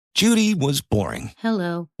Judy was boring.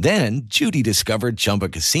 Hello. Then Judy discovered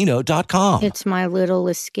ChumbaCasino.com. It's my little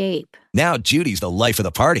escape. Now Judy's the life of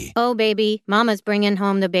the party. Oh, baby, mama's bringing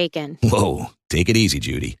home the bacon. Whoa, take it easy,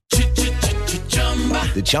 Judy.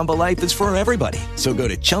 The Chumba life is for everybody. So go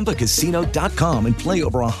to ChumbaCasino.com and play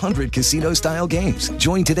over 100 casino-style games.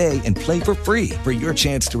 Join today and play for free for your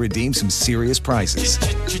chance to redeem some serious prizes.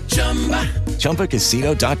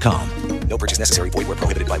 ChumbaCasino.com. No purchase necessary. Void where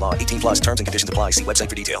prohibited by law. 18 plus terms and conditions apply. See website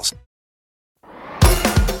for details.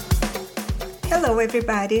 Hello,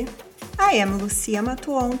 everybody. I am Lucia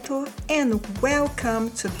Matuonto, and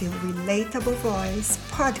welcome to the Relatable Voice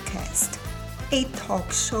podcast, a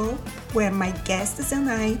talk show where my guests and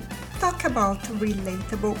I talk about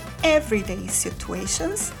relatable everyday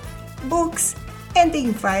situations, books, and the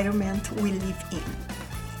environment we live in.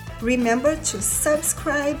 Remember to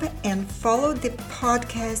subscribe and follow the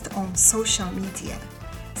podcast on social media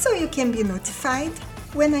so you can be notified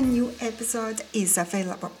when a new episode is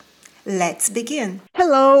available. Let's begin.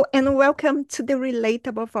 Hello and welcome to the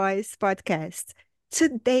Relatable Voice podcast.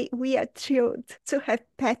 Today we are thrilled to have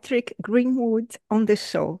Patrick Greenwood on the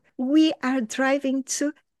show. We are driving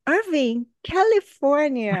to Irvine,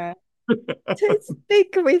 California to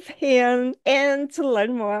speak with him and to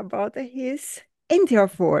learn more about his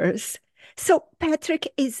endeavors. So Patrick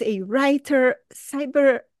is a writer,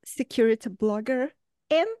 cybersecurity blogger,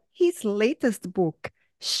 and his latest book,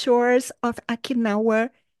 Shores of Okinawa,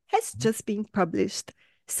 has just been published.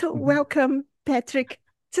 So welcome, Patrick,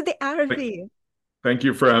 to the RV. Thank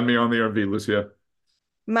you for having me on the RV, Lucia.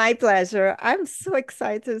 My pleasure. I'm so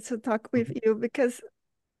excited to talk with you because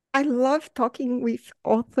I love talking with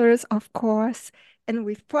authors, of course, and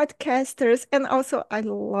with podcasters. And also, I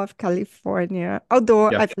love California, although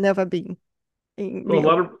I've never been in a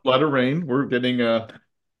lot of rain. We're getting a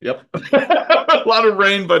lot of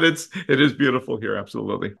rain, but it is beautiful here.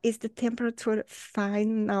 Absolutely. Is the temperature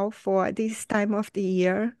fine now for this time of the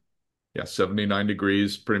year? Yeah, 79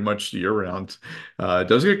 degrees pretty much year round. It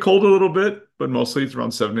does get cold a little bit, but mostly it's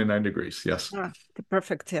around 79 degrees. Yes. The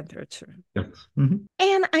perfect temperature. Yes. Mm-hmm.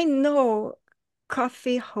 And I know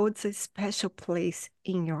coffee holds a special place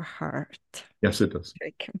in your heart. Yes, it does.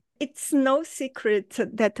 It's no secret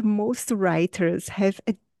that most writers have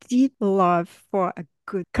a deep love for a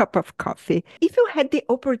good cup of coffee. If you had the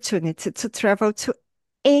opportunity to travel to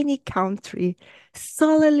any country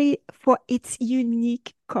solely for its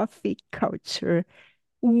unique coffee culture,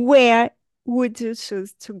 where would you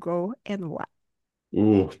choose to go and why?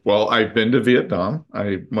 Well, I've been to Vietnam.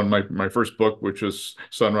 My first book, which was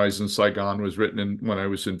Sunrise in Saigon, was written when I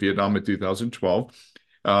was in Vietnam in 2012.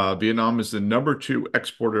 Vietnam is the number 2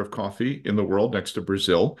 exporter of coffee in the world, next to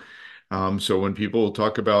Brazil. So when people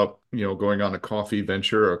talk about, going on a coffee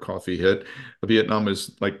venture or a coffee hit, Vietnam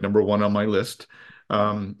is like number 1 on my list.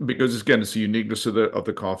 Because again, it's the uniqueness of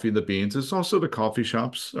the coffee and the beans. It's also the coffee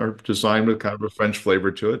shops are designed with kind of a French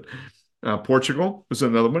flavor to it. Portugal is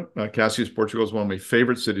another one. Caxias, Portugal is one of my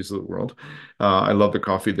favorite cities of the world. I love the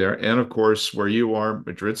coffee there. And of course, where you are,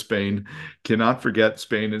 Madrid, Spain. Cannot forget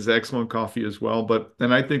Spain is excellent coffee as well.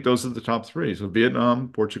 And I think those are the top 3. So Vietnam,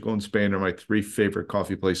 Portugal, and Spain are my 3 favorite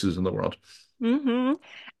coffee places in the world. Mm-hmm.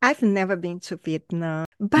 I've never been to Vietnam,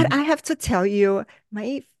 but I have to tell you,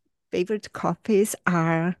 my favorite coffees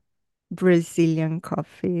are Brazilian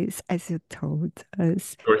coffees, as you told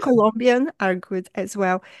us. Colombian are good as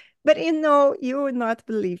well. But you will not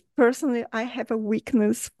believe. Personally, I have a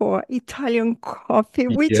weakness for Italian coffee,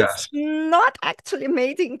 which is not actually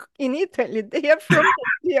made in Italy. They are from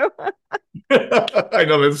Brazil. I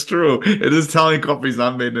know, that's true. It is Italian coffee is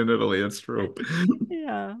not made in Italy. It's true.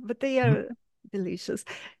 Yeah, but they are delicious.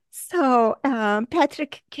 So,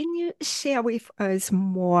 Patrick, can you share with us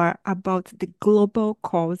more about the global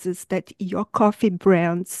causes that your coffee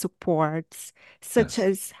brand supports, such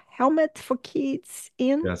as Helmet for Kids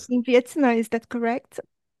in Vietnam? Is that correct?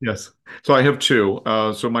 Yes. So I have 2.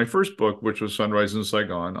 So my first book, which was Sunrise in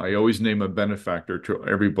Saigon, I always name a benefactor to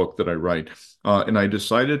every book that I write. And I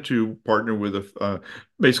decided to partner with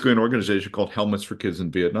basically an organization called Helmets for Kids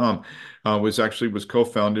in Vietnam, was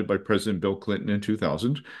co-founded by President Bill Clinton in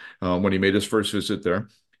 2000 when he made his first visit there.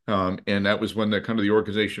 And that was when the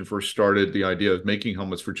organization first started the idea of making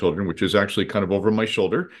helmets for children, which is actually kind of over my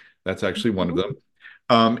shoulder. That's actually one of them.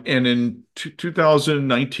 And in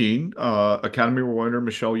 2019, Academy Award winner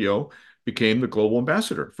Michelle Yeoh became the global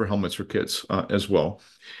ambassador for Helmets for Kids as well.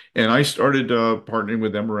 And I started partnering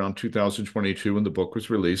with them around 2022 when the book was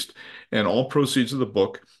released. And all proceeds of the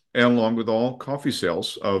book, and along with all coffee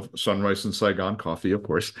sales of Sunrise and Saigon coffee, of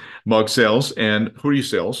course, mug sales and hoodie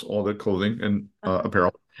sales, all the clothing and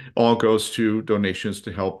apparel, all goes to donations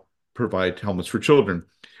to help provide helmets for children.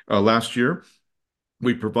 Last year,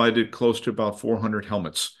 we provided close to about 400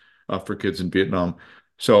 helmets for kids in Vietnam.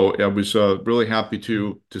 So I was really happy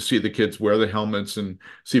to see the kids wear the helmets and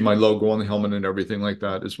see my logo on the helmet and everything like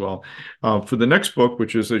that as well. For the next book,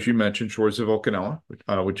 which is, as you mentioned, Shores of Okinawa,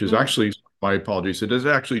 which is actually, my apologies, it is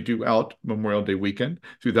actually due out Memorial Day weekend,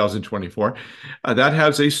 2024. That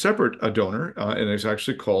has a separate donor, and it's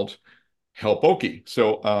actually called Help Oki.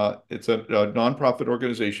 So it's a nonprofit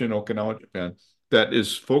organization in Okinawa, Japan, that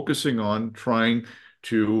is focusing on trying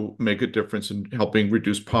to make a difference in helping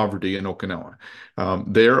reduce poverty in Okinawa.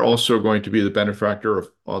 They're also going to be the benefactor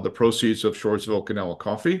of the proceeds of Shores of Okinawa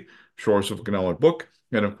coffee, Shores of Okinawa book,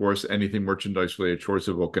 and of course, anything merchandise related Shores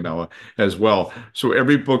of Okinawa as well. So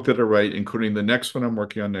every book that I write, including the next one I'm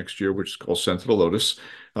working on next year, which is called Scent of the Lotus,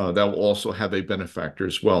 that will also have a benefactor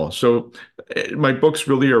as well. So my books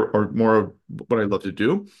really are more of what I love to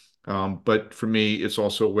do. But for me, it's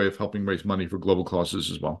also a way of helping raise money for global causes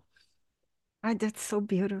as well. Ah, that's so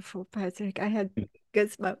beautiful, Patrick. I had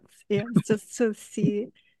goosebumps. Yes, just to see,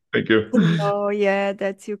 Thank you. to know, yeah,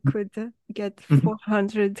 that you could get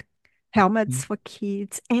 400 helmets for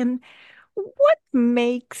kids. And what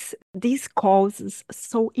makes these causes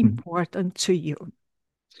so important to you?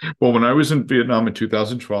 Well, when I was in Vietnam in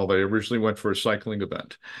 2012, I originally went for a cycling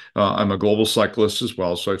event. I'm a global cyclist as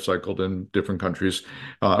well, so I've cycled in different countries.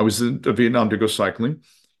 I was in Vietnam to go cycling,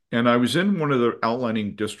 and I was in one of the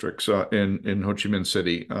outlining districts in Ho Chi Minh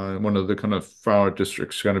City, one of the kind of far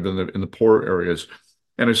districts, kind of in the poor areas.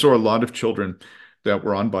 And I saw a lot of children that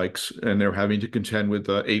were on bikes, and they're having to contend with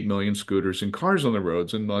 8 million scooters and cars on the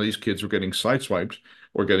roads. And a lot of these kids were getting sideswiped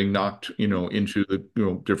or getting knocked, into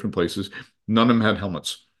the, different places. None of them had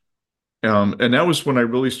helmets. And that was when I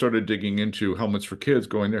really started digging into helmets for kids,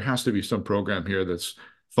 going, there has to be some program here that's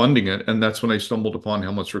funding it. And that's when I stumbled upon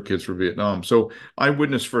Helmets for Kids for Vietnam. So I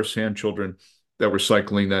witnessed firsthand children that were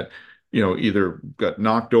cycling that, either got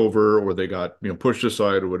knocked over or they got, pushed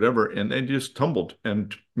aside or whatever, and they just tumbled.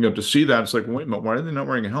 And, to see that, it's like, wait a minute, why are they not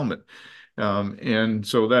wearing a helmet? And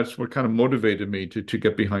so that's what kind of motivated me to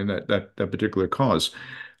get behind that particular cause.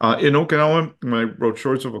 In Okinawa, when I wrote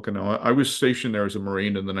Shores of Okinawa, I was stationed there as a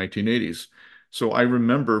Marine in the 1980s. So I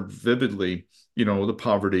remember vividly, the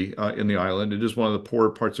poverty in the island. It is one of the poorer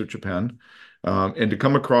parts of Japan. And to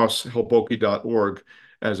come across helpoki.org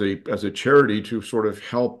as a charity to sort of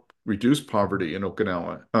help reduce poverty in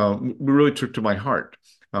Okinawa, really took to my heart.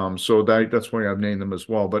 So that's why I've named them as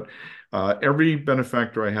well. But every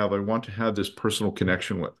benefactor I have, I want to have this personal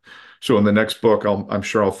connection with. So in the next book, I'm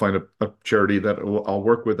sure I'll find a charity that I'll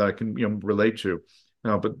work with that I can relate to.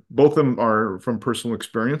 But both of them are from personal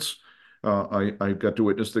experience. I got to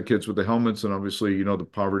witness the kids with the helmets and obviously, the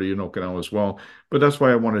poverty in Okinawa as well. But that's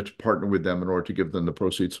why I wanted to partner with them in order to give them the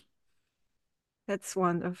proceeds. That's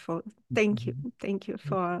wonderful. Thank you. Thank you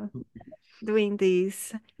for doing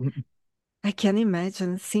this. I can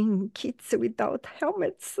imagine seeing kids without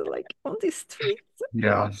helmets like on the streets.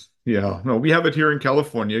 Yeah, yeah. No, we have it here in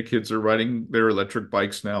California. Kids are riding their electric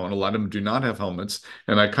bikes now, and a lot of them do not have helmets.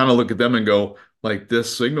 And I kind of look at them and go like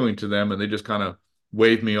this, signaling to them, and they just kind of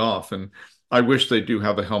wave me off. And I wish they do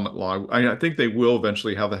have a helmet law. I think they will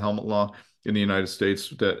eventually have a helmet law in the United States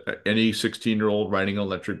that any 16-year-old riding an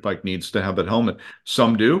electric bike needs to have a helmet.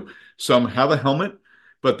 Some do. Some have a helmet,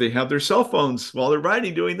 but they have their cell phones while they're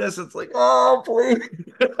riding doing this. It's like, oh, please.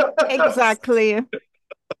 Exactly.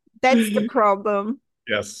 That's the problem.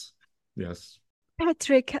 Yes. Yes.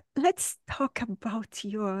 Patrick, let's talk about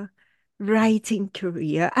your writing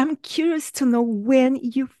career. I'm curious to know when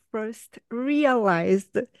you first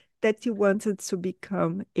realized that you wanted to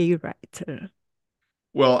become a writer.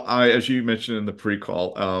 Well, as you mentioned in the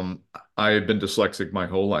pre-call, I have been dyslexic my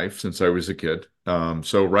whole life since I was a kid.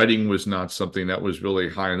 So writing was not something that was really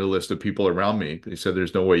high on the list of people around me. They said,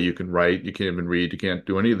 there's no way you can write. You can't even read. You can't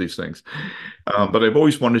do any of these things. But I've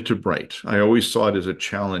always wanted to write. I always saw it as a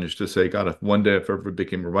challenge to say, God, if one day if I ever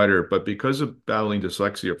became a writer, but because of battling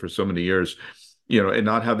dyslexia for so many years, and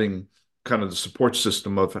not having kind of the support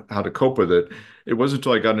system of how to cope with it, it wasn't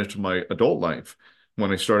until I got into my adult life when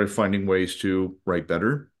I started finding ways to write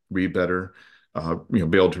better, read better, be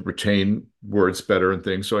able to retain words better and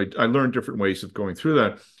things. So I learned different ways of going through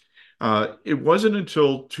that. It wasn't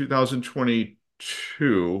until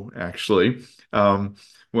 2022, actually,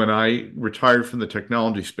 when I retired from the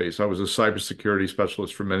technology space. I was a cybersecurity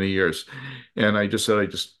specialist for many years. And I just said, I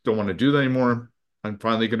just don't want to do that anymore. I'm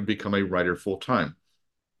finally going to become a writer full time.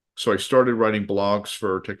 So I started writing blogs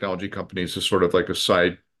for technology companies as sort of like a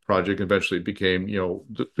side project. Eventually it became,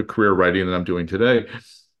 the career writing that I'm doing today.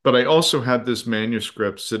 But I also had this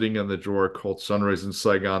manuscript sitting in the drawer called Sunrise in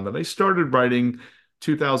Saigon that I started writing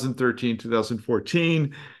 2013,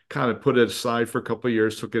 2014, kind of put it aside for a couple of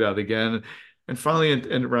years, took it out again. And finally,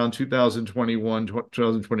 in around 2021,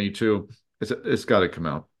 2022, it's got to come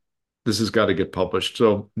out. This has got to get published.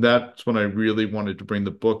 So that's when I really wanted to bring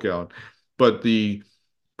the book out. But the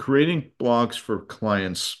creating blogs for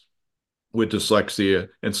clients with dyslexia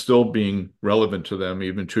and still being relevant to them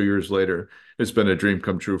even 2 years later has been a dream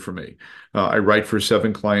come true for me. I write for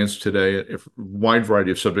 7 clients today, a wide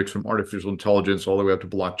variety of subjects from artificial intelligence all the way up to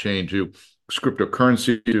blockchain to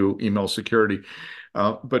cryptocurrency to email security.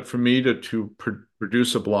 But for me to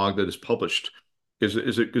produce a blog that is published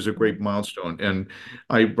is a great milestone. And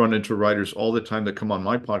I run into writers all the time that come on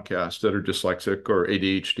my podcast that are dyslexic or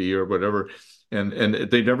ADHD or whatever. And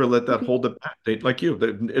they never let that hold them back. Like you,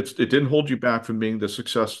 it didn't hold you back from being the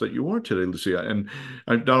success that you are today, Lucia. And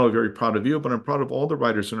I'm not only very proud of you, but I'm proud of all the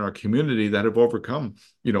writers in our community that have overcome,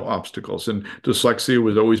 obstacles. And dyslexia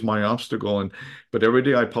was always my obstacle. But every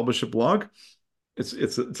day I publish a blog, it's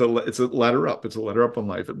a ladder up. It's a ladder up on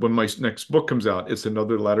life. When my next book comes out, it's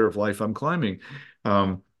another ladder of life I'm climbing.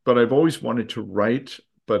 But I've always wanted to write.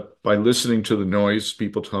 But by listening to the noise,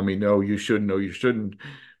 people tell me, no, you shouldn't, no, you shouldn't.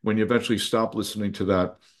 When you eventually stop listening to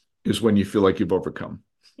that is when you feel like you've overcome.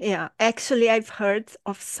 Yeah, actually, I've heard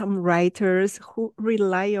of some writers who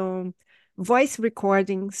rely on voice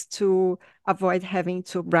recordings to avoid having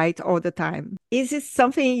to write all the time. Is it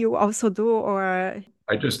something you also do, or?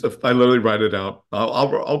 I literally write it out.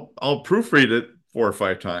 I'll proofread it 4 or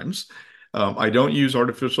 5 times. I don't use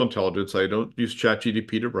artificial intelligence. I don't use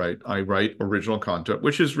ChatGPT to write. I write original content,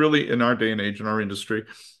 which is really in our day and age in our industry.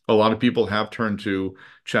 A lot of people have turned to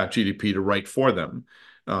ChatGPT to write for them,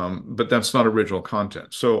 but that's not original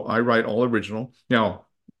content. So I write all original. Now,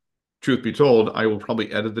 truth be told, I will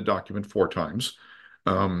probably edit the document 4 times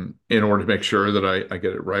in order to make sure that I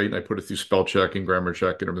get it right. I put it through spell check and grammar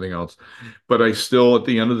check and everything else. But I still, at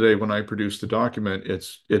the end of the day, when I produce the document, it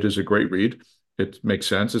is a great read. It makes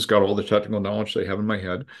sense. It's got all the technical knowledge they have in my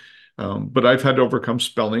head. But I've had to overcome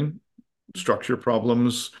spelling, structure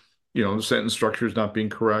problems, the sentence structure is not being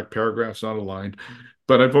correct, paragraphs not aligned.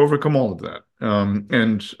 But I've overcome all of that.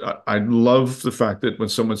 And I love the fact that when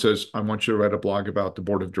someone says, I want you to write a blog about the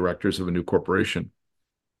board of directors of a new corporation.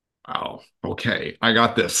 Oh, okay. I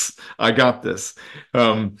got this.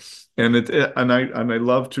 And I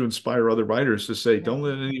love to inspire other writers to say, don't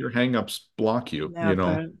let any of your hangups block you,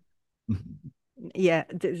 Yeah,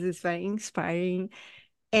 this is very inspiring.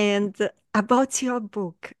 And about your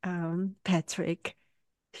book, Patrick,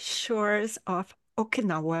 Shores of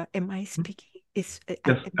Okinawa, am I speaking? Yes,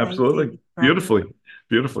 absolutely. Beautifully.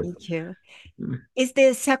 Thank you. Is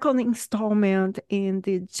the second installment in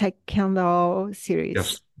the Jack Kendall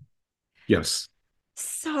series? Yes.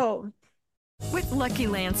 So, with Lucky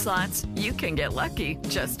Land Slots, you can get lucky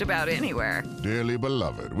just about anywhere. Dearly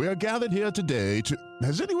beloved, we are gathered here today to...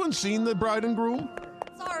 Has anyone seen the bride and groom?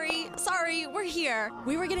 Sorry, we're here.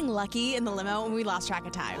 We were getting lucky in the limo and we lost track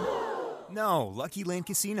of time. No, Lucky Land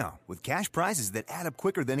Casino, with cash prizes that add up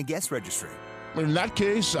quicker than a guest registry. In that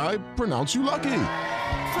case, I pronounce you lucky.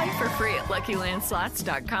 Play for free at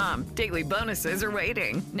LuckyLandSlots.com. Daily bonuses are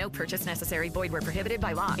waiting. No purchase necessary. Void where prohibited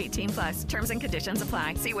by law. 18+. Terms and conditions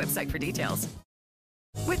apply. See website for details.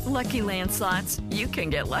 With Lucky Land Slots, you can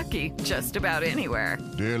get lucky just about anywhere.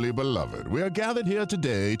 Dearly beloved, we are gathered here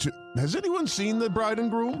today to... Has anyone seen the bride and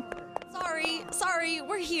groom? Sorry,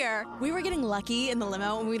 we're here. We were getting lucky in the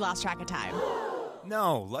limo and we lost track of time.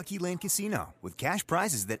 No, Lucky Land Casino, with cash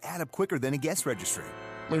prizes that add up quicker than a guest registry.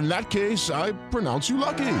 In that case, I pronounce you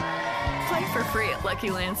lucky. Play for free at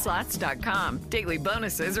LuckyLandSlots.com. Daily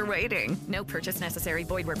bonuses are waiting. No purchase necessary.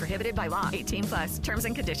 Void where prohibited by law. 18+. Terms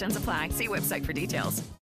and conditions apply. See website for details.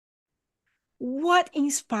 what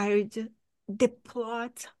inspired the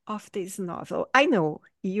plot of this novel? I know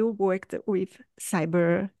you worked with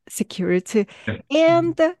cybersecurity,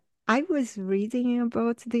 and I was reading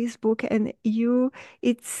about this book, and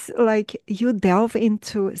it's like you delve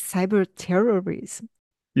into cyber terrorism.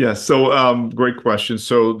 Yeah, so great question.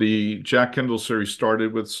 So the Jack Kendall series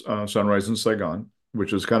started with Sunrise in Saigon,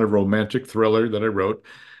 which is kind of romantic thriller that I wrote.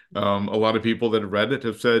 A lot of people that have read it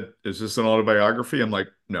have said, "Is this an autobiography?" I'm like,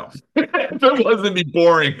 no, that wasn't be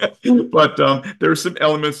boring. But there are some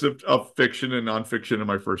elements of fiction and nonfiction in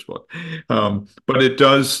my first book. But it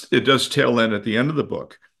does tail end at the end of the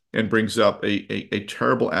book and brings up a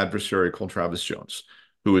terrible adversary called Travis Jones,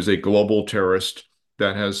 who is a global terrorist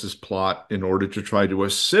that has this plot in order to try to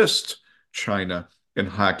assist China in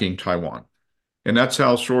hacking Taiwan. And that's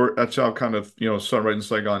how kind of, Sunrise in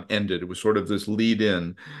Saigon ended. It was sort of this lead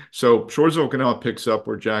in. So Shores of Okinawa picks up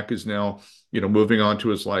where Jack is now, moving on to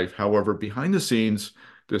his life. However, behind the scenes,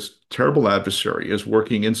 this terrible adversary is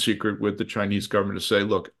working in secret with the Chinese government to say,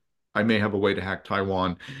 look, I may have a way to hack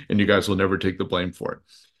Taiwan, and you guys will never take the blame for it.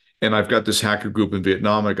 And I've got this hacker group in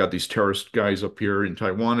Vietnam. I've got these terrorist guys up here in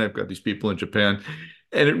Taiwan. I've got these people in Japan.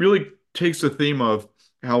 And it really takes the theme of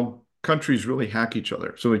how countries really hack each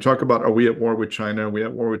other. So we talk about, are we at war with China? Are we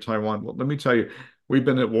at war with Taiwan? Well, let me tell you, we've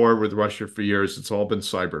been at war with Russia for years. It's all been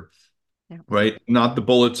cyber, right? Not the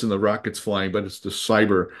bullets and the rockets flying, but it's the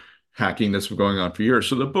cyber hacking that's been going on for years.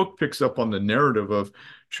 So the book picks up on the narrative of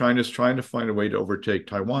China's trying to find a way to overtake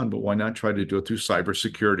Taiwan, but why not try to do it through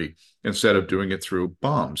cybersecurity instead of doing it through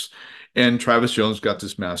bombs? And Travis Jones got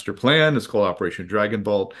this master plan. It's called Operation Dragon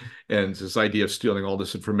Bolt. And it's this idea of stealing all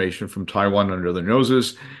this information from Taiwan under their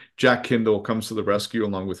noses. Jack Kindle comes to the rescue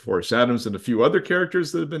along with Forrest Adams and a few other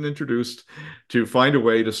characters that have been introduced to find a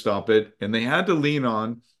way to stop it. And they had to lean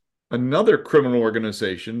on another criminal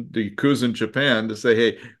organization, the Yakuza in Japan, to say,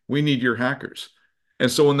 hey, we need your hackers. And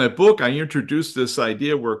so in that book, I introduced this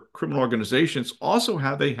idea where criminal organizations also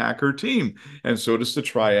have a hacker team. And so does the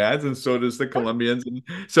Triads, and so does the Colombians. And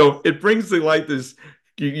so it brings to light this,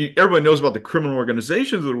 everyone knows about the criminal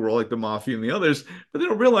organizations of the world, like the mafia and the others, but they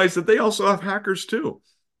don't realize that they also have hackers too.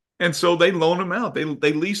 And so they loan them out. They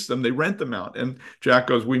lease them. They rent them out. And Jack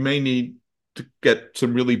goes, we may need to get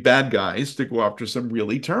some really bad guys to go after some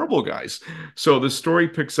really terrible guys. So the story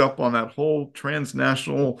picks up on that whole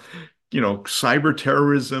transnational, cyber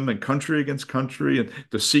terrorism and country against country and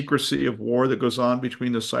the secrecy of war that goes on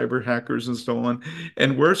between the cyber hackers and so on.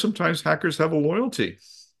 And where sometimes hackers have a loyalty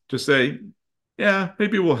to say, yeah,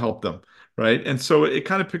 maybe we'll help them. Right. And so it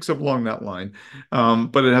kind of picks up along that line.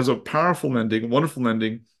 But it has a powerful ending, wonderful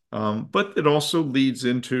ending. But it also leads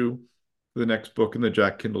into the next book in the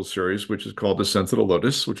Jack Kindle series, which is called Descent of the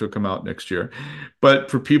Lotus, which will come out next year. But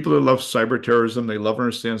for people that love cyber terrorism, they love to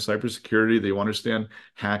understand cybersecurity, they want to understand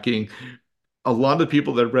hacking. A lot of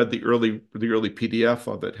people that read the early PDF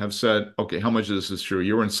of it have said, okay, how much of this is true?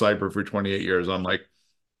 You were in cyber for 28 years. I'm like,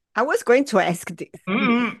 I was going to ask this.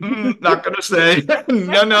 Not going to say.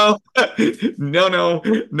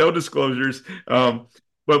 No disclosures.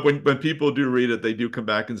 But when people do read it, they do come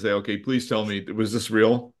back and say, okay, please tell me, was this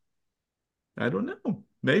real? I don't know.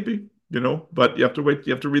 Maybe, but you have to wait.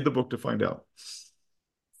 You have to read the book to find out.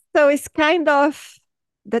 So it's kind of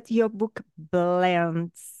that your book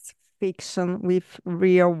blends fiction with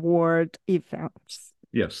real world events.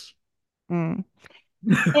 Yes. And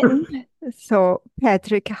so,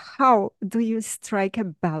 Patrick, how do you strike a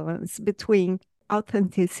balance between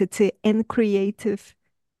authenticity and creative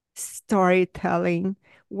storytelling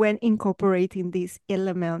when incorporating this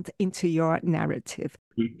element into your narrative?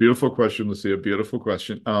 Beautiful question, Lucia. Beautiful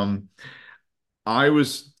question. I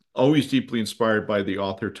was always deeply inspired by the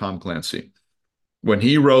author Tom Clancy. When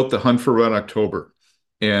he wrote The Hunt for Red October,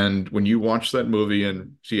 and when you watch that movie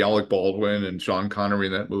and see Alec Baldwin and Sean Connery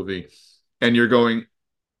in that movie, and you're going,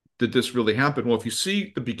 did this really happen? Well, if you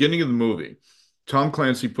see the beginning of the movie, Tom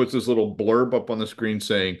Clancy puts this little blurb up on the screen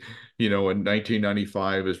saying, in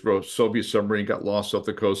 1995, his Soviet submarine got lost off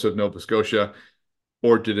the coast of Nova Scotia,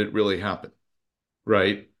 or did it really happen?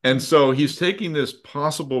 Right. And so he's taking this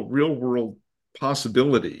possible real world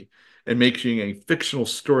possibility and making a fictional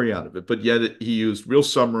story out of it. But yet he used real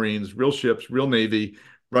submarines, real ships, real Navy,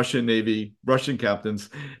 Russian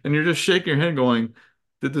captains. And you're just shaking your head going,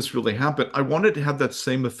 did this really happen? I wanted to have that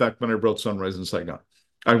same effect when I wrote Sunrise in Saigon.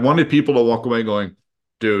 I wanted people to walk away going,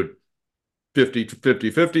 dude,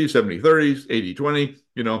 50-50-50, 70-30,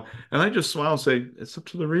 80-20, and I just smile and say, it's up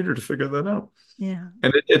to the reader to figure that out. Yeah.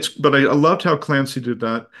 And but I loved how Clancy did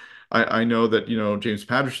that. I know that, James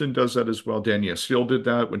Patterson does that as well. Danielle Steele did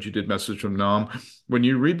that when she did Message from Nam. When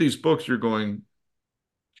you read these books, you're going,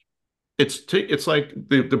 it's like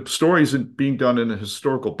the stories being done in a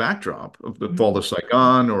historical backdrop of the fall of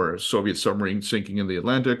Saigon or a Soviet submarine sinking in the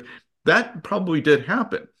Atlantic. That probably did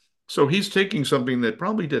happen. So he's taking something that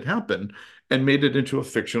probably did happen and made it into a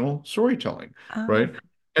fictional storytelling, right?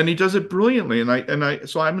 And he does it brilliantly.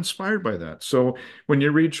 So I'm inspired by that. So when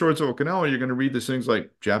you read Shores of Okinawa, you're going to read these things like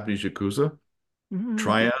Japanese Yakuza,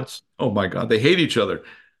 Triads. Oh my God, they hate each other.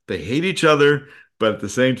 But at the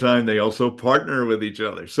same time, they also partner with each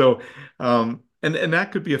other. So, and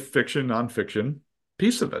that could be a fiction, nonfiction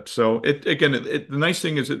piece of it. So the nice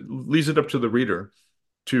thing is it leaves it up to the reader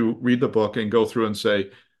to read the book and go through and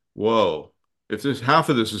say, whoa, if half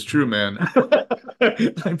of this is true, man,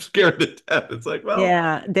 I'm scared to death. It's like, well,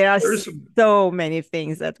 yeah, there are so many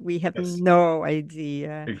things that we have no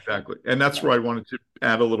idea. Exactly. And that's where I wanted to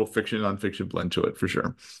add a little fiction, nonfiction blend to it for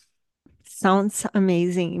sure. Sounds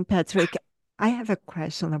amazing, Patrick. I have a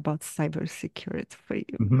question about cybersecurity for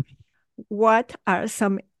you. What are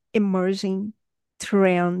some emerging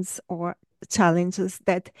trends or challenges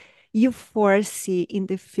that you foresee in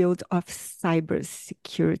the field of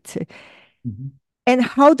cybersecurity? Mhm. And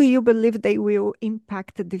how do you believe they will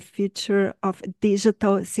impact the future of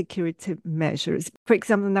digital security measures? For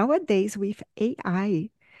example, nowadays with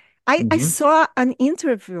AI, I Mhm. saw an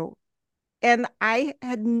interview and I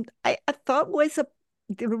thought was a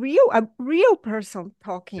real person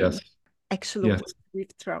talking Yes. actually Yes.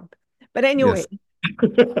 with Trump. But anyway, Yes.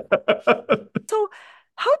 so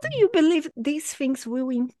how do you believe these things will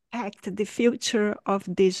impact the future of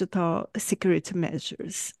digital security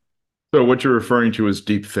measures? So what you're referring to is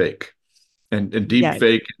deep fake. And deep Yes.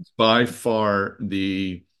 fake is by far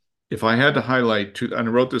if I had to highlight two, and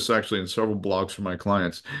I wrote this actually in several blogs for my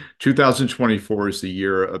clients, 2024 is the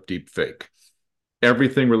year of deep fake.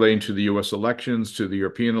 Everything relating to the US elections, to the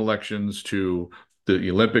European elections, to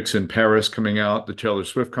the Olympics in Paris coming out, the Taylor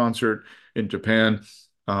Swift concert in Japan,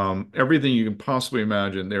 everything you can possibly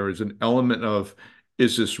imagine, there is an element of,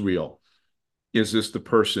 is this real? Is this the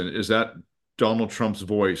person? Is that Donald Trump's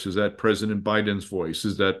voice? Is that President Biden's voice?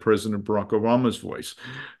 Is that President Barack Obama's voice?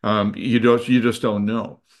 You just don't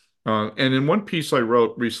know. And in one piece I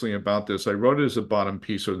wrote recently about this, I wrote it as a bottom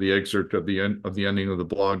piece or the excerpt of the ending of the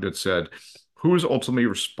blog that said, "Who is ultimately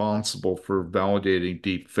responsible for validating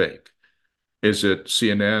deep fake? Is it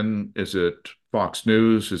CNN? Is it Fox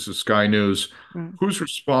News? Is it Sky News? Mm. Who's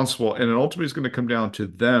responsible?" And it ultimately is going to come down to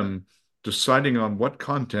them deciding on what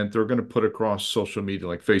content they're going to put across social media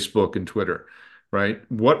like Facebook and Twitter, right?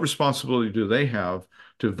 What responsibility do they have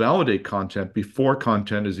to validate content before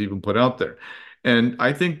content is even put out there? And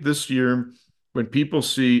I think this year, when people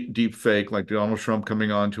see deep fake, like Donald Trump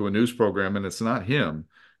coming on to a news program and it's not him,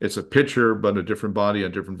 it's a picture, but a different body, a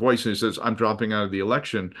different voice, and he says, "I'm dropping out of the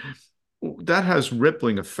election," that has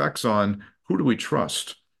rippling effects on who do we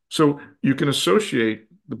trust. So you can associate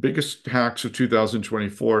the biggest hacks of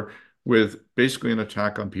 2024 with basically an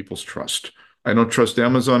attack on people's trust. I don't trust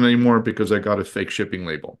Amazon anymore because I got a fake shipping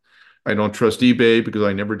label. I don't trust eBay because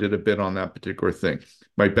I never did a bid on that particular thing.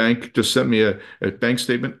 My bank just sent me a bank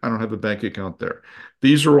statement. I don't have a bank account there.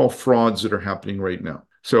 These are all frauds that are happening right now.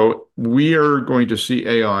 So we are going to see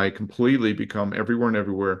AI completely become everywhere and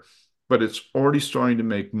everywhere, but it's already starting to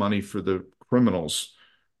make money for the criminals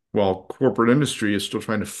while corporate industry is still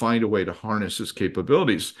trying to find a way to harness its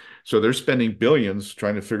capabilities. So they're spending billions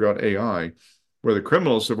trying to figure out AI, where the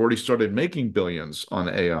criminals have already started making billions on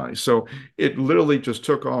AI. So it literally just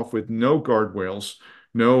took off with no guardrails,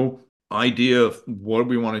 no idea of what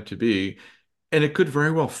we want it to be. And it could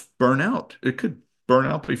very well burn out. It could burn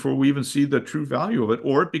out before we even see the true value of it,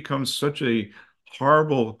 or it becomes such a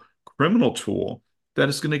horrible criminal tool that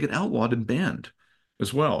it's going to get outlawed and banned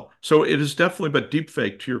as well. So it is definitely, but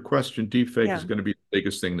deepfake, to your question, deepfake is Yeah. going to be the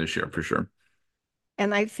biggest thing this year for sure.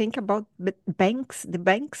 And I think about the banks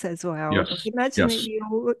as well. Yes. Imagine Yes.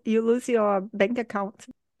 you lose your bank account.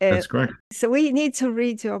 Uh, That's correct. so we need to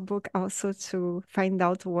read your book also to find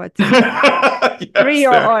out what is Yes,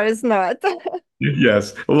 real there. or is not.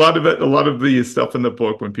 Yes, a lot of it, a lot of the stuff in the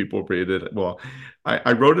book when people read it, well,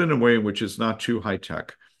 I wrote it in a way which is not too high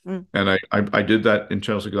tech. Mm, And I did that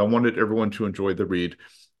intentionally because I wanted everyone to enjoy the read.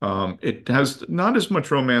 It has not as much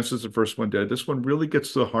romance as the first one did. This one really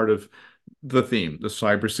gets to the heart of the theme, the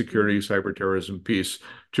cybersecurity, mm, cyber terrorism piece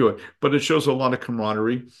to it. But it shows a lot of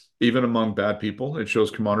camaraderie, even among bad people. It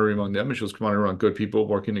shows camaraderie among them. It shows camaraderie among good people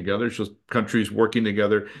working together. It shows countries working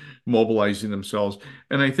together, mobilizing themselves.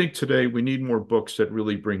 And I think today we need more books that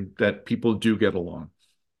really bring that people do get along,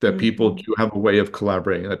 that people mhm, do have a way of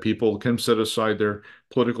collaborating, that people can set aside their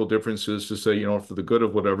political differences to say, for the good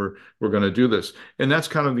of whatever, we're going to do this. And that's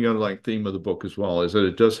kind of the underlying theme of the book as well, is that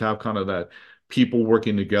it does have kind of that people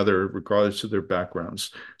working together regardless of their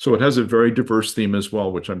backgrounds. So it has a very diverse theme as well,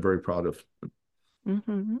 which I'm very proud of.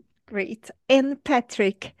 mhm. Great. And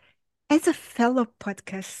Patrick, as a fellow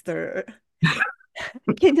podcaster,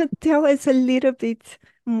 can you tell us a little bit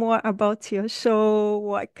more about your show?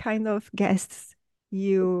 What kind of guests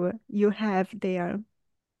you have there?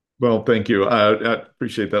 Well, thank you. I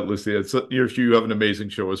appreciate that, Lucy. You have an amazing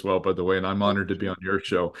show as well, by the way, and I'm Thank honored to be you. on your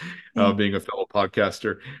show, Thank being a fellow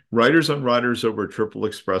podcaster. Writers on Writers over at Triple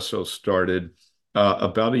Espresso started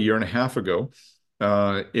about a year and a half ago.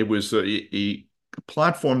 It was a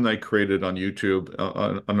platform that I created on YouTube,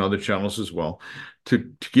 on other channels as well,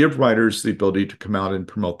 to give writers the ability to come out and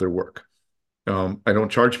promote their work. I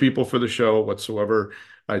don't charge people for the show whatsoever.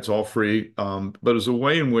 It's all free. But it's a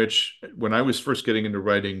way in which, when I was first getting into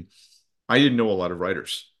writing, I didn't know a lot of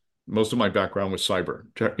writers. most of my background was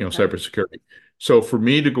cybersecurity. So for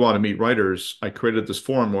me to go out and meet writers, I created this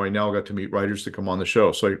forum where I now got to meet writers to come on the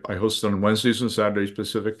show. So I hosted on Wednesdays and Saturdays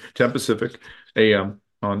Pacific, 10 Pacific AM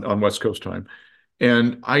on West Coast time.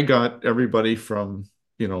 And I got everybody from,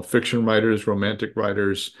 fiction writers, romantic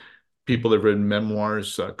writers, people that have written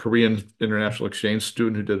memoirs, Korean international exchange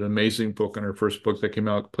student who did an amazing book on her first book that came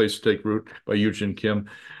out, Place to Take Root by Eugene Kim.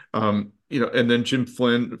 And then Jim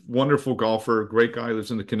Flynn, wonderful golfer, great guy,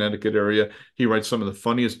 lives in the Connecticut area. He writes some of the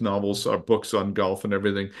funniest novels, books on golf and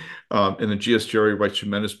everything. And then G.S. Jerry writes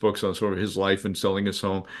tremendous books on sort of his life and selling his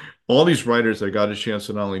home. All these writers I got a chance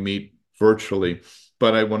to not only meet virtually,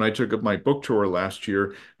 but when I took up my book tour last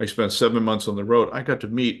year, I spent 7 months on the road. I got to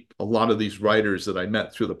meet a lot of these writers that I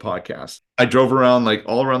met through the podcast. I drove around like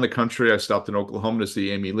all around the country. I stopped in Oklahoma to see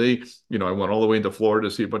Amy Lee. I went all the way into Florida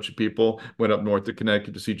to see a bunch of people, went up north to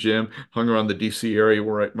Connecticut to see Jim, hung around the DC area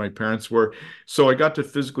where my parents were. So I got to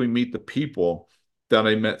physically meet the people that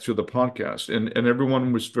I met through the podcast. And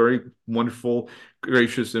everyone was very wonderful,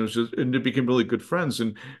 gracious, and it became really good friends.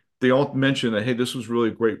 And they all mentioned that, hey, this was really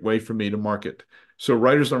a great way for me to market. So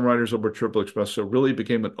Writers on Writers over Triple Espresso really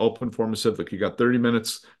became an open form of civic. You got 30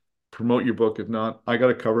 minutes, promote your book. If not, I got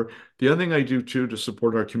to cover. The other thing I do too to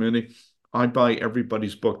support our community, I buy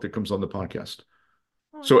everybody's book that comes on the podcast.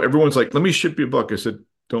 So everyone's like, let me ship you a book. I said,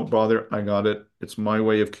 don't bother. I got it. It's my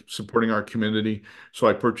way of supporting our community. So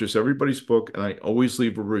I purchase everybody's book and I always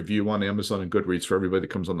leave a review on Amazon and Goodreads for everybody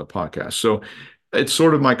that comes on the podcast. So it's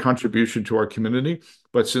sort of my contribution to our community.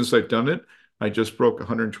 But since I've done it, I just broke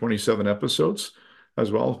 127 episodes as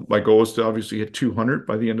well. My goal is to obviously hit 200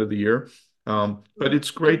 by the end of the year. But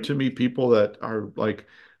it's great to meet people that are like,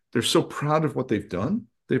 they're so proud of what they've done.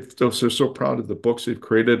 They're so proud of the books they've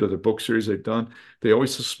created or the book series they've done. They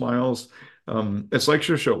always have smiles. It's like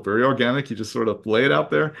your show, very organic. You just sort of lay it out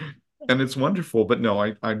there and it's wonderful. But no,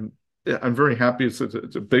 I'm very happy. It's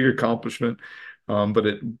a big accomplishment. But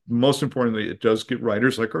most importantly, it does give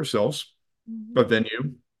writers like ourselves a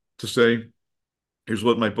venue to say, here's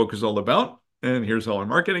what my book is all about, and here's how I'm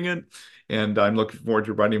marketing it. And I'm looking forward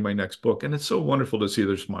to writing my next book. And it's so wonderful to see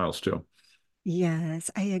their smiles too.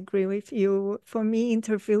 Yes, I agree with you. For me,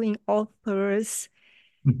 interviewing authors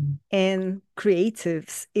and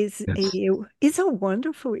creatives is a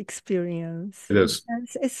wonderful experience. It is.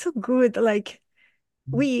 Yes, it's so good. Like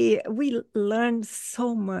we learn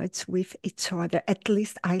so much with each other. At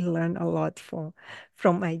least I learn a lot from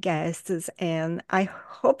my guests, and I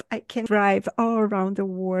hope I can drive all around the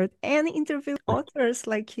world and interview authors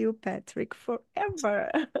like you, Patrick,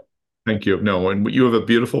 forever. Thank you. No, and you have a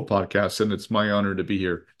beautiful podcast, and it's my honor to be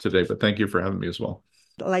here today. But thank you for having me as well.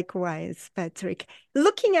 Likewise, Patrick.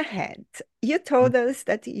 Looking ahead, you told us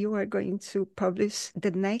that you are going to publish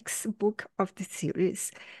the next book of the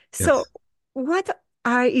series. So, Yes. what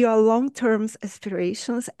are your long-term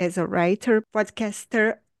aspirations as a writer,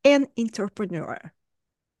 podcaster, and entrepreneur?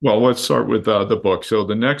 Well, let's start with the book. So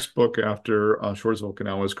the next book after Shores of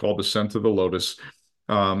Okinawa is called The Scent of the Lotus.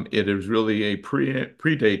 It is really a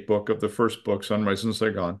predate book of the first book, Sunrise in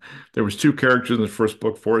Saigon. There was two characters in the first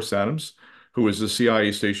book, Forrest Adams, who was the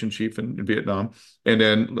CIA station chief in Vietnam, and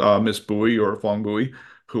then Miss Bui or Fong Bui,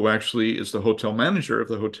 who actually is the hotel manager of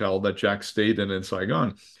the hotel that Jack stayed in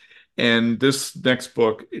Saigon. And this next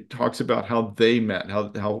book, it talks about how they met,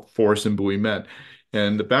 how Forrest and Bui met.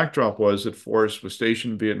 And the backdrop was that Forrest was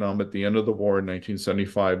stationed in Vietnam at the end of the war in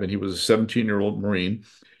 1975, and he was a 17-year-old Marine.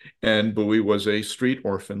 And Bui was a street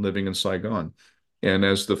orphan living in Saigon. And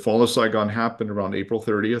as the fall of Saigon happened around April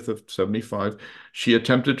 30th of 75, she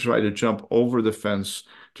attempted to try to jump over the fence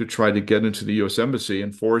to try to get into the U.S. Embassy.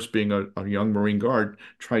 And Forrest, being a young Marine guard,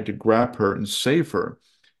 tried to grab her and save her.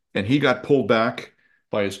 And he got pulled back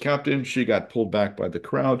by his captain. She got pulled back by the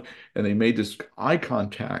crowd. And they made this eye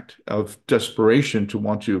contact of desperation to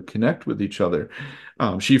want to connect with each other.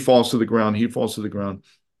 She falls to the ground. He falls to the ground.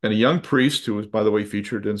 And a young priest, who was, by the way,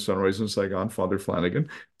 featured in Sunrise in Saigon, Father Flanagan,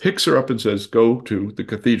 picks her up and says, go to the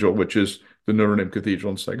cathedral, which is the Notre Dame Cathedral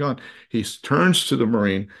in Saigon. He turns to the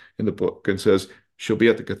Marine in the book and says, she'll be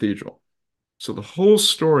at the cathedral. So the whole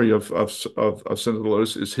story of Scent of the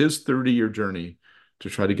Lotus is his 30-year journey to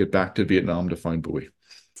try to get back to Vietnam to find Bui.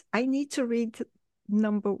 I need to read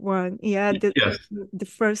number one. Yeah, Yes. the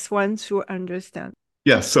first one to understand.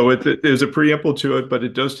 Yes, so there's a preamble to it, but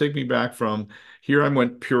it does take me back from here. I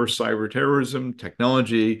went pure cyber terrorism,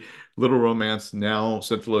 technology, little romance. Now,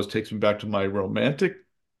 Scent of the Lotus takes me back to my romantic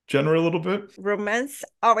genre a little bit. Romance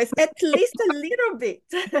always, at least a little bit.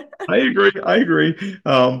 I agree.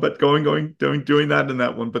 But doing that in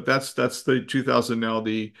that one. But that's the 2000 now.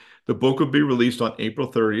 The book will be released on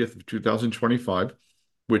April 30th of 2025.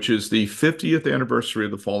 which is the 50th anniversary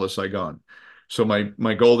of the fall of Saigon. So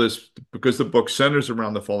my goal is, because the book centers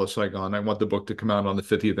around the fall of Saigon, I want the book to come out on the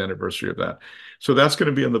 50th anniversary of that. So that's going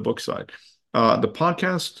to be on the book side. The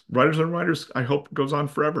podcast, Writers on Writers, I hope goes on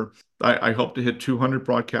forever. I hope to hit 200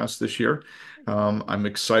 broadcasts this year. I'm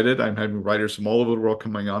excited. I'm having writers from all over the world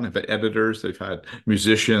coming on. I've had editors, they've had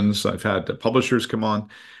musicians, I've had publishers come on.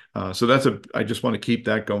 So I just want to keep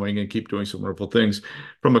that going and keep doing some wonderful things.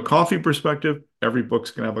 From a coffee perspective, every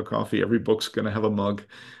book's going to have a coffee, every book's going to have a mug,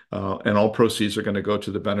 and all proceeds are going to go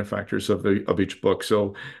to the benefactors of each book.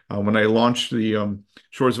 So when I launch the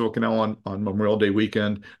Shores of Okinawa on Memorial Day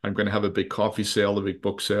weekend, I'm going to have a big coffee sale, a big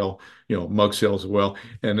book sale, mug sale as well.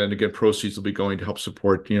 And then again, proceeds will be going to help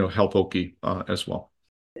support, Help Oki as well.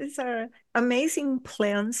 These are amazing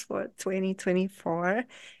plans for 2024.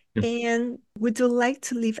 And would you like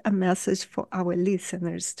to leave a message for our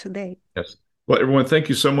listeners today? Yes. Well, everyone, thank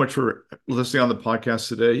you so much for listening on the podcast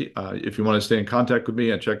today. If you want to stay in contact with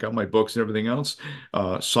me and check out my books and everything else,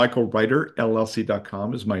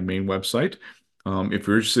 CycleWriterLLC.com is my main website. If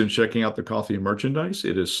you're interested in checking out the coffee and merchandise,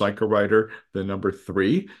 it is CycleWriter, the number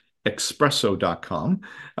 3, Espresso.com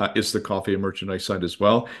is the coffee and merchandise site as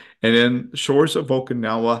well. And then Shores of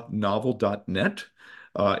Okinawa Novel.net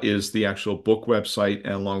is the actual book website,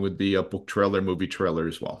 and along with the book trailer, movie trailer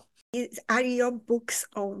as well. Are your books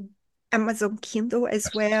on Amazon Kindle as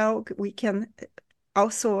well? We can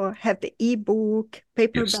also have the ebook,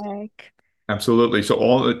 paperback. Yes. Absolutely.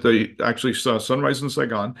 So Sunrise in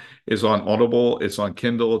Saigon is on Audible, it's on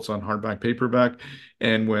Kindle, it's on hardback, paperback.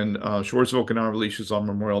 And when Shores of Okinawa releases on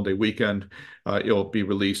Memorial Day weekend, it'll be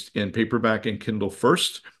released in paperback and Kindle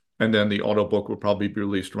first, and then the audiobook will probably be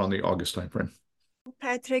released around the August timeframe.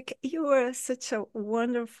 Patrick, you are such a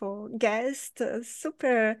wonderful guest,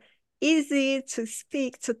 super easy to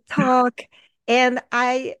speak, to talk. And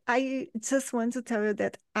I just want to tell you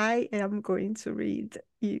that I am going to read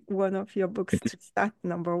one of your books to start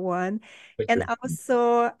number 1. And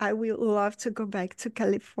also, I will love to go back to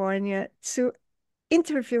California to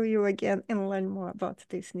interview you again and learn more about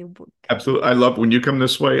this new book. Absolutely. I love when you come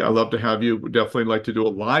this way. I love to have you. We'd definitely like to do a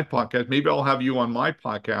live podcast. Maybe I'll have you on my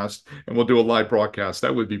podcast and we'll do a live broadcast.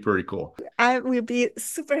 That would be pretty cool. I will be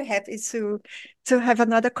super happy to have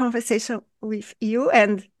another conversation with you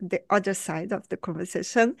and the other side of the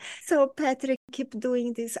conversation. So Patrick, keep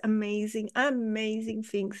doing these amazing, amazing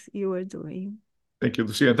things you are doing. Thank you,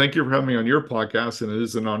 Lucia. Thank you for having me on your podcast. And it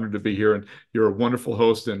is an honor to be here. And you're a wonderful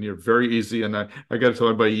host and you're very easy. And I got to tell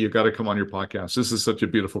everybody, you got to come on your podcast. This is such a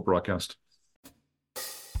beautiful broadcast.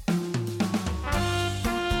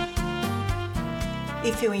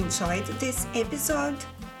 If you enjoyed this episode,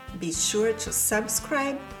 be sure to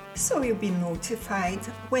subscribe so you'll be notified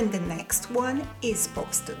when the next one is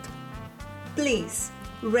posted. Please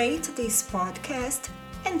rate this podcast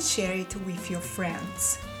and share it with your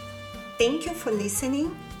friends. Thank you for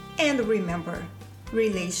listening, and remember,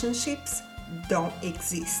 relationships don't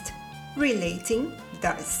exist. Relating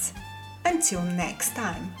does. Until next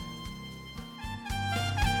time.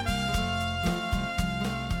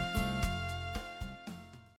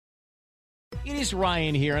 It is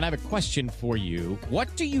Ryan here, and I have a question for you.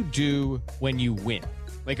 What do you do when you win?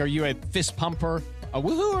 Like, are you a fist pumper, a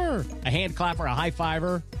woo-hooer, a hand clapper, a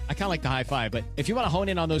high-fiver? I kind of like the high-five, but if you want to hone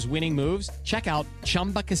in on those winning moves, check out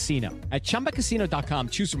Chumba Casino. At ChumbaCasino.com,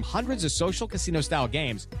 choose from hundreds of social casino-style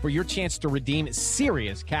games for your chance to redeem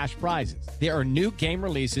serious cash prizes. There are new game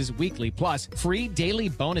releases weekly, plus free daily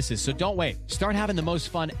bonuses, so don't wait. Start having the most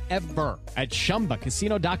fun ever at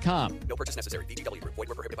ChumbaCasino.com. No purchase necessary. VGW. Void where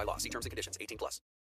prohibited by law. See terms and conditions. 18+.